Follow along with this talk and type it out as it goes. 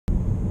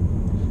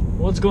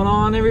What's going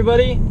on,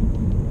 everybody?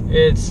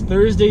 It's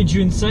Thursday,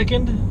 June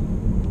 2nd,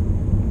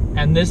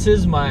 and this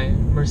is my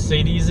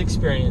Mercedes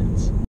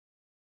experience.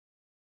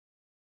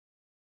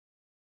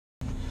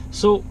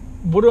 So,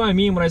 what do I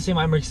mean when I say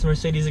my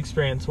Mercedes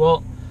experience?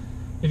 Well,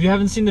 if you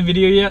haven't seen the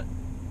video yet,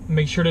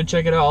 make sure to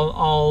check it out.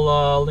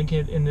 I'll link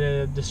it in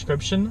the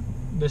description.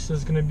 This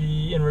is going to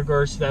be in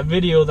regards to that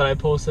video that I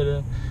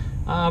posted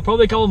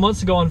probably a couple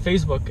months ago on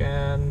Facebook,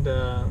 and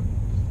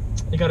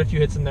it got a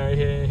few hits in there,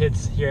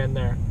 hits here and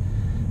there.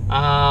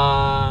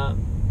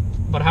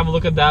 But have a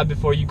look at that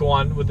before you go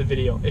on with the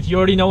video. If you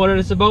already know what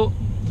it's about,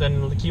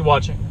 then keep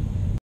watching.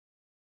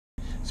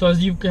 So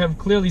as you have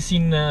clearly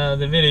seen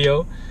the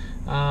video,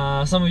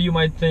 some of you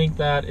might think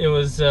that it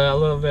was a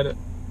little bit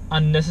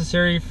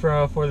unnecessary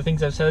for the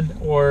things I've said,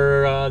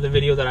 or the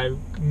video that I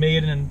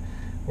made and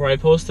where I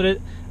posted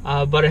it,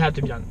 but it had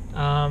to be done.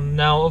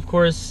 Now, of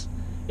course,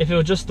 if it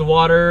was just the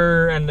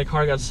water and the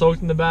car got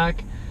soaked in the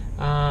back,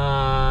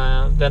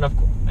 then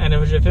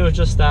if it was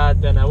just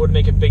that, then I wouldn't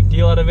make a big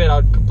deal out of it. I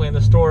would complain in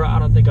the store. I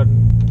don't think I'd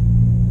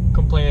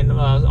complain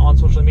on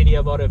social media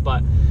about it,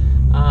 but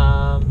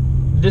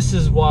this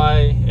is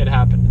why it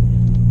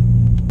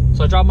happened.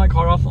 So I dropped my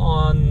car off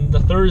on the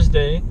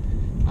Thursday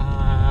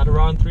at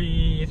around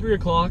 3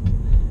 o'clock,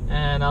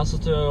 and I was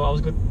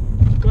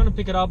going to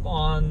pick it up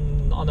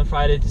on the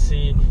Friday to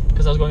see,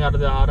 because I was going out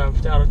of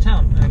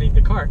town and I need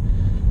the car,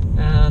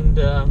 and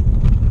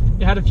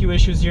it had a few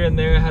issues here and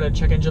there. I had a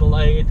check engine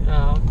light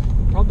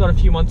probably about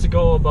a few months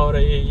ago about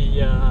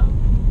a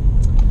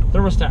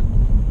thermostat.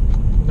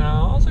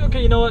 Now I was like,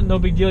 okay, you know what, no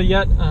big deal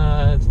yet.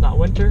 It's not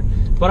winter,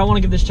 but I want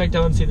to get this checked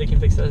out and see if they can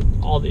fix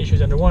all the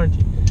issues under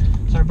warranty.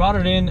 So I brought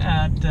it in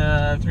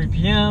at 3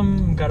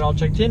 p.m. got it all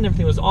checked in.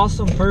 Everything was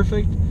awesome,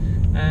 perfect.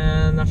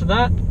 And after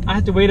that, I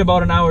had to wait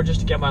about an hour just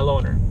to get my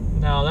loaner.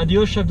 Now, that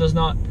dealership does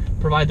not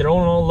provide their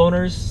own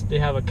loaners. They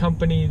have a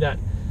company that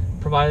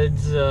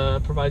provides you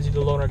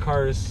the loaner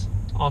cars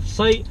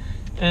off-site,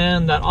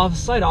 and that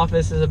off-site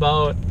office is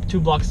about 2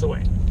 blocks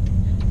away.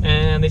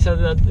 And they said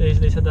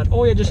that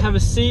oh yeah, just have a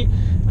seat,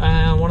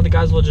 and one of the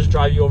guys will just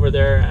drive you over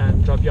there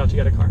and drop you off to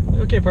get a car.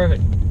 Like, okay,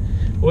 perfect.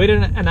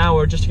 Waited an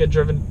hour just to get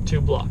driven 2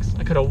 blocks.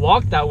 I could have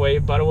walked that way,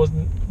 but I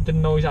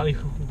didn't know exactly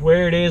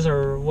where it is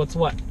or what's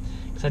what,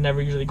 because I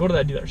never usually go to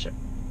that dealership.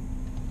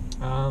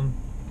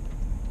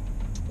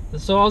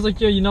 So I was like,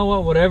 yeah, you know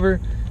what, whatever.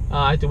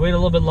 I had to wait a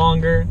little bit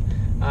longer.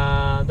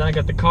 Then I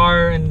got the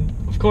car, and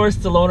of course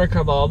the loaner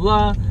car, blah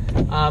blah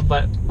blah.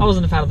 But I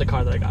wasn't a fan of the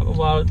car that I got. But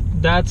well,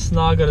 that's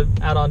not gonna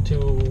add on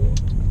to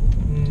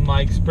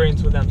my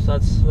experience with them, so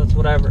that's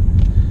whatever.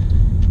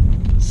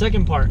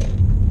 Second part,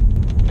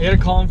 I got a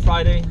call on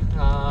Friday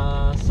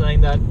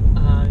saying that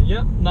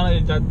yeah, not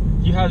only that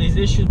you have these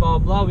issues, blah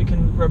blah blah, we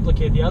can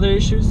replicate the other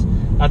issues.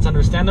 That's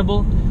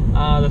understandable.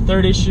 The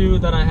third issue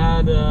that I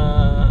had,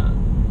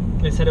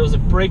 they said it was a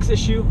brakes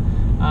issue,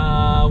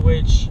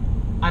 which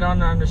I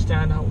don't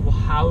understand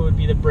how it would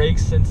be the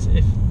brakes, since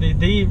if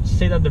they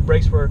say that the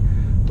brakes were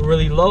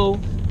really low,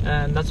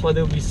 and that's why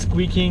they would be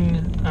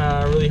squeaking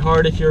really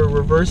hard if you're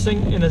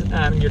reversing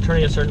and you're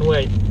turning a certain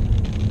way.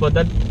 But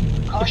that,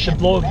 if the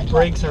blow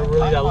brakes are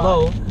really that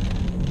low,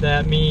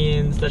 that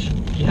means that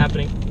should be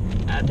happening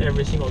at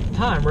every single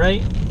time,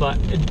 right? But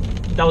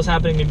that was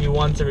happening maybe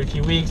once every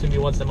few weeks, maybe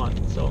once a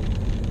month. So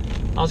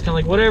I was kind of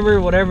like,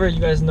 whatever, you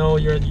guys know,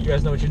 you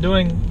guys know what you're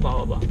doing,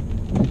 blah blah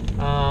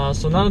blah.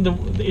 So none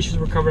of the issues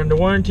were covered under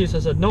warranty, so I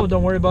said, no,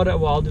 don't worry about it.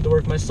 Well, I'll do the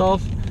work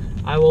myself.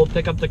 I will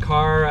pick up the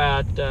car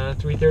at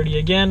 3:30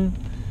 again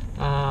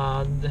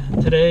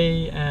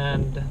today,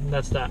 and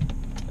that's that.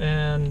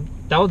 And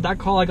that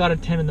call I got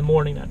at 10 in the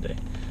morning that day,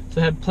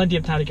 so I had plenty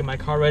of time to get my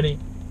car ready.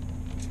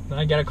 Then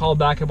I get a call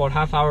back about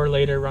half hour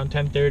later, around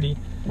 10:30,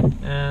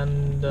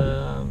 and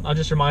I was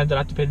just reminded that I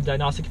have to pay the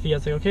diagnostic fee. I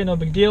was like, okay, no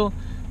big deal.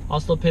 I'll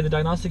still pay the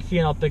diagnostic fee,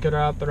 and I'll pick it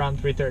up around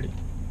 3:30.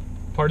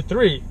 Part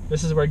 3,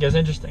 this is where it gets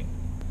interesting.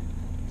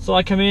 So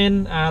I come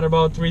in at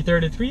about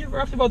 3:30,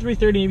 roughly about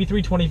 3:30, maybe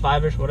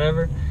 3:25ish,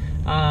 whatever.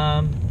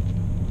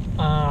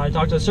 I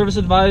talked to the service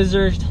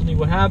advisor. She told me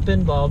what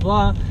happened, blah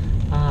blah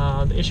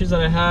blah. The issues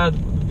that I had,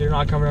 they're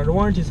not covered under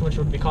warranty, so much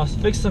would be cost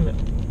to fix them,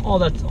 all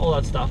that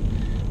stuff.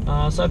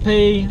 So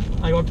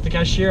I go up to the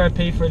cashier, I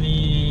pay for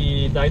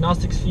the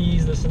diagnostics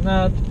fees, this and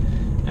that,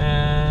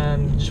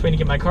 and just waiting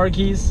to get my car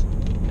keys,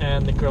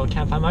 and the girl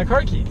can't find my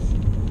car keys.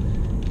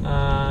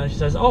 She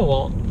says, oh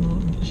well,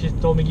 she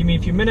told me, give me a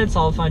few minutes,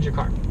 I'll find your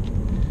car.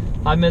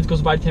 5 minutes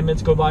goes by, 10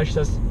 minutes go by, she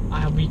says,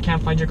 we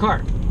can't find your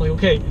car. I'm like,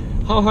 okay,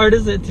 how hard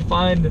is it to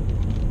find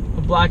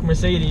a black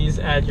Mercedes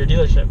at your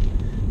dealership?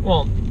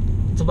 Well,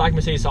 it's a black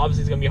Mercedes, so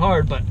obviously it's gonna be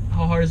hard, but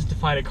how hard is it to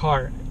find a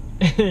car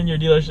in your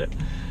dealership?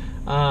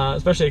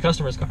 Especially a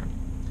customer's car.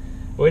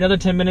 Wait another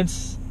 10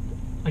 minutes,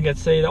 I get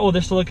say, oh,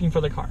 they're still looking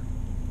for the car.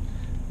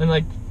 Then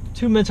like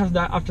 2 minutes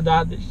after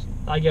that,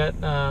 I get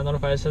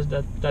notified. It says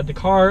that the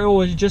car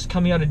is just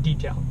coming out of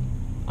detail,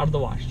 out of the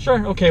wash.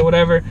 Sure, okay,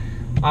 whatever.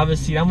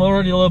 Obviously, I'm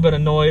already a little bit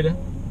annoyed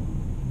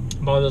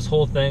about this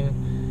whole thing,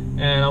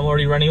 and I'm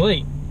already running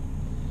late.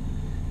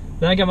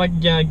 Then I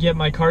get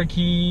my car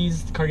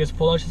keys. The car gets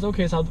pulled out. She says,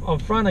 okay, so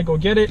up front, I go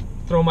get it,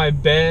 throw my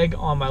bag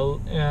on my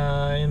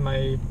in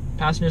my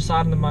passenger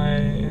side in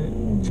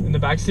the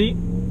back seat,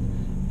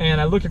 and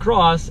I look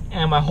across,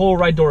 and my whole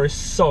right door is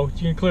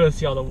soaked. You can clearly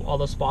see all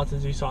the spots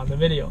as you saw in the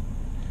video.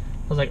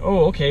 I was like,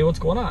 oh, okay, what's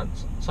going on?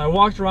 So I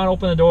walked around,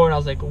 opened the door, and I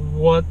was like,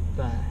 what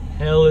the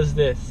hell is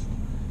this?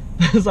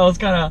 So I was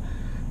kind of,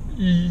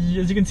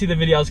 as you can see the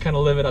video, I was kind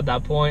of livid at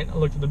that point. I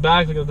looked at the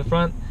back, looked at the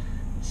front.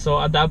 So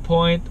at that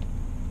point,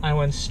 I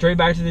went straight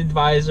back to the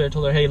advisor. I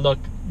told her, hey, look,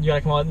 you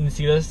gotta come out and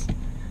see this.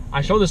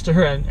 I showed this to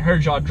her, and her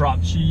jaw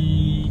dropped.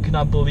 She could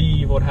not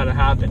believe what had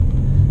happened.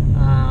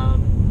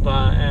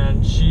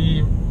 And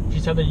she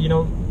said that, you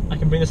know, I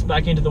can bring this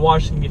back into the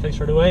wash, it can be fixed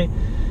right away.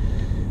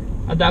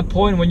 At that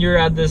point, when you're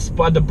at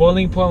the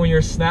boiling point, when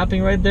you're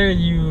snapping right there,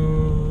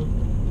 you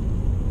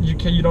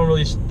don't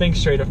really think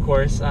straight, of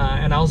course.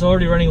 And I was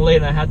already running late,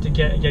 and I had to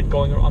get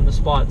going on the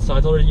spot. So I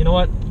told her, you know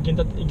what, get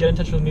in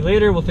touch with me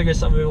later. We'll figure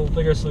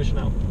a solution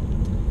out.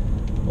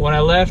 When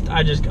I left,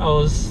 I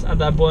was at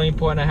that boiling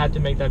point, and I had to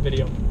make that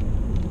video.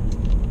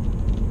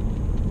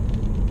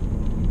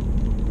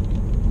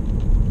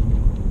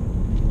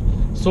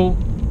 So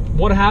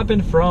what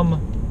happened for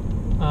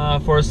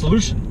a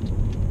solution?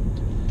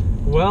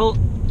 Well,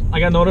 I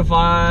got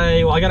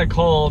notified. Well, I got a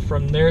call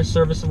from their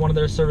service, one of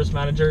their service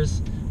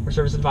managers or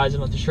service advisors,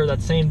 not too sure,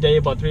 that same day,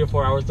 about 3 or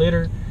 4 hours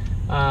later,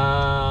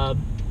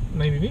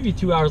 maybe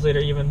 2 hours later,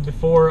 even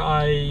before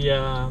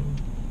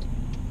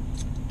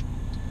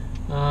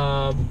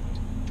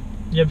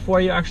before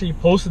I actually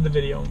posted the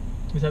video.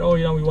 He said, oh,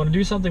 you know, we want to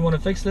do something, we want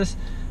to fix this,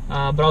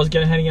 but I was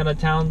heading out of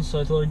town, so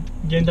I told her,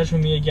 get in touch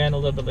with me again a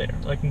little bit later,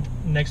 like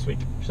next week.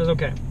 She says,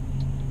 okay.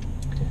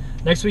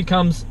 Next week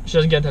comes, she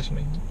doesn't get in touch with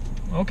me.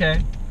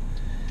 Okay.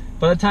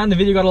 By the time the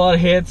video got a lot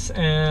of hits,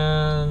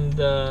 and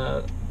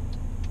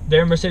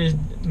their Mercedes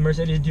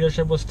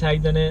dealership was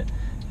tagged in it,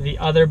 the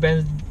other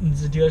Benz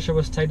dealership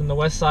was tagged on the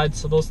west side,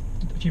 so those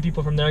few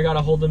people from there got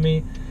a hold of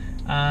me.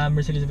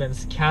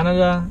 Mercedes-Benz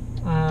Canada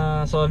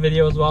saw a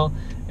video as well,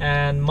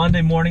 and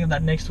Monday morning of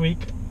that next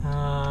week,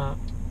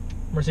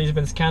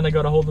 Mercedes-Benz Canada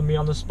got a hold of me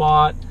on the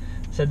spot,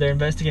 said they're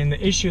investigating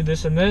the issue,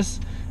 this and this,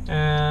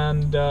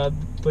 and they'll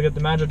get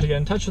the manager to get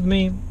in touch with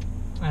me,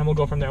 and we'll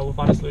go from there. We'll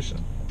find a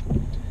solution.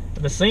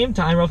 At the same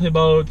time, roughly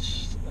about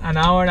an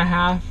hour and a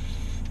half,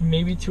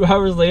 maybe 2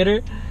 hours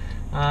later,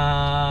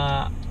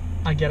 I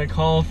get a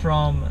call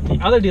from the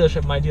other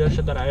dealership, my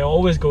dealership that I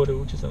always go to,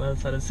 which is on the other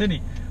side of the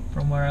city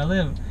from where I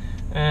live.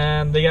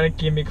 And they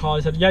give me a call.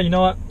 They said, yeah, you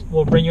know what,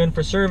 we'll bring you in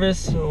for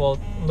service, we'll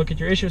look at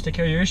your issues, take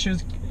care of your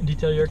issues,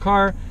 detail your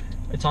car,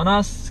 it's on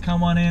us,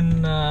 come on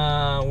in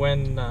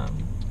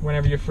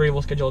whenever you're free,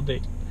 we'll schedule a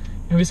date.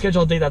 And we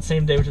scheduled a date that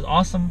same day, which is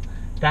awesome.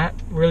 That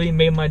really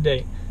made my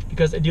day,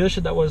 because a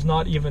dealership that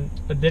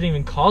didn't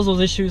even cause those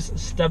issues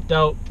stepped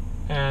out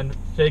and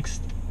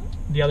fixed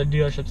the other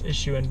dealership's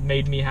issue and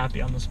made me happy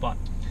on the spot.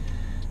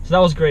 So that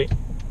was great.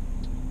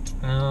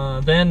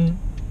 Then,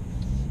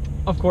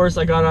 of course,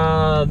 I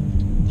got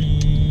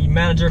the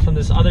manager from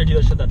this other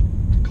dealership that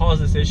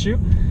caused this issue.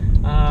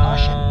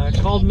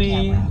 Called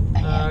me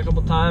a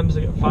couple times.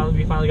 We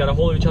finally got a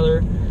hold of each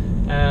other,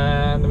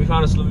 and we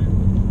found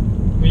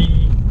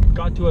we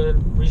got to a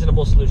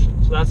reasonable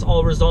solution. So that's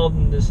all resolved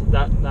in this,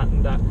 that, and that,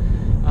 and that.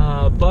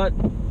 But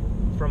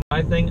from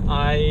my thing,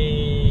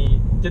 I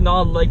did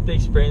not like the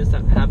experience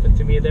that happened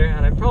to me there,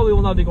 and I probably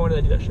will not be going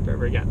to that dealership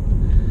ever again.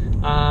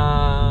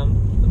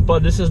 But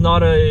this is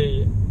not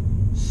a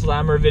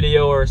slammer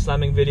video or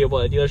slamming video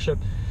about a dealership.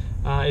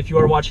 If you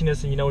are watching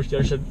this and you know which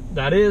dealership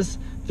that is,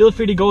 feel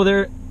free to go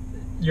there.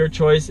 Your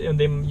choice, and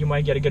you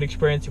might get a good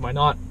experience, you might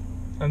not.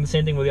 And the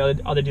same thing with the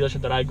other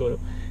dealership that I go to.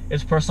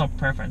 It's personal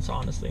preference,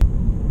 honestly.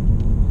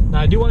 Now,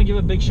 I do want to give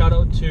a big shout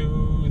out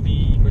to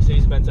the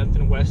Mercedes-Benz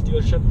Empton West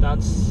dealership.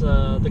 That's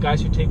the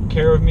guys who take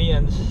care of me,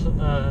 and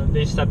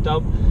they stepped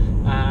up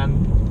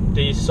and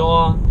they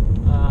saw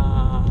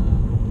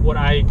what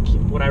I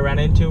ran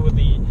into with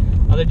the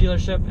other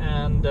dealership,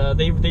 and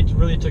they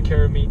really took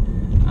care of me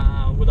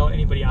without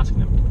anybody asking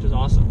them, which is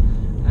awesome.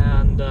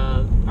 And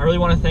I really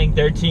want to thank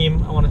their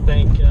team. I want to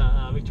thank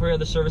Victoria,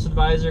 the service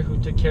advisor, who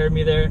took care of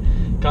me there,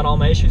 got all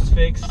my issues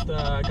fixed,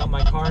 got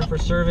my car in for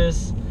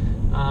service.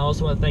 I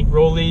also want to thank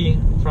Rolly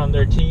from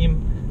their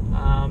team.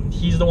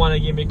 He's the one that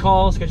gave me a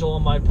call, scheduled all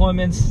my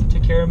appointments,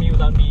 took care of me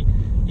without me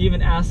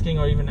even asking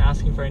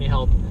for any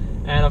help.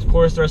 And of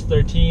course, the rest of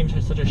their team,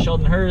 such as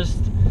Sheldon Hurst,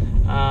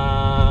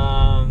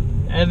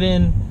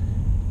 Evan,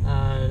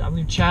 I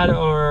believe Chad,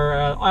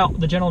 or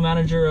the general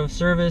manager of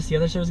service, the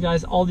other service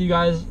guys. All of you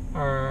guys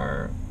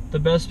are the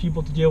best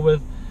people to deal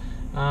with.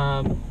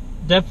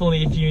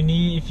 Definitely,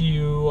 if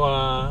you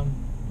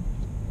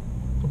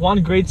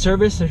want great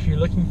service, if you're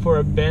looking for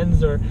a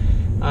Benz, or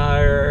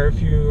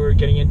if you're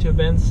getting into a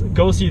Benz,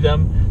 go see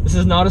them. This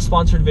is not a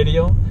sponsored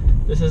video.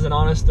 This is an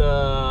honest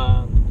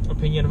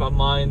opinion about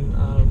mine,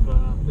 of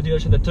the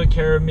dealership that took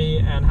care of me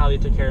and how they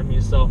took care of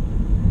me. So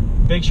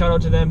big shout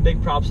out to them,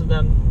 big props to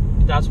them.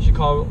 That's what you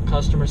call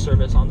customer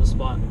service on the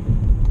spot.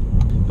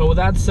 But with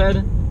that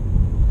said,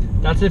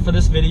 that's it for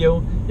this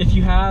video. If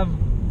you have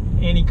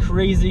any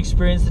crazy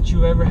experience that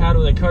you've ever had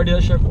with a car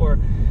dealership, or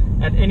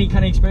at any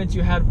kind of experience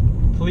you had,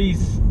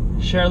 please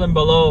share them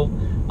below.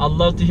 I'd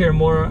love to hear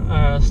more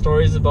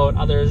stories about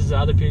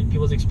other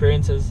people's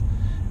experiences.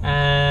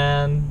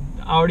 And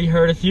I already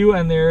heard a few,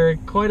 and they're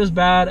quite as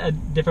bad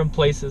at different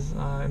places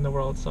in the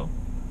world. So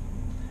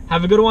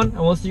have a good one, and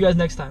we'll see you guys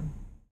next time.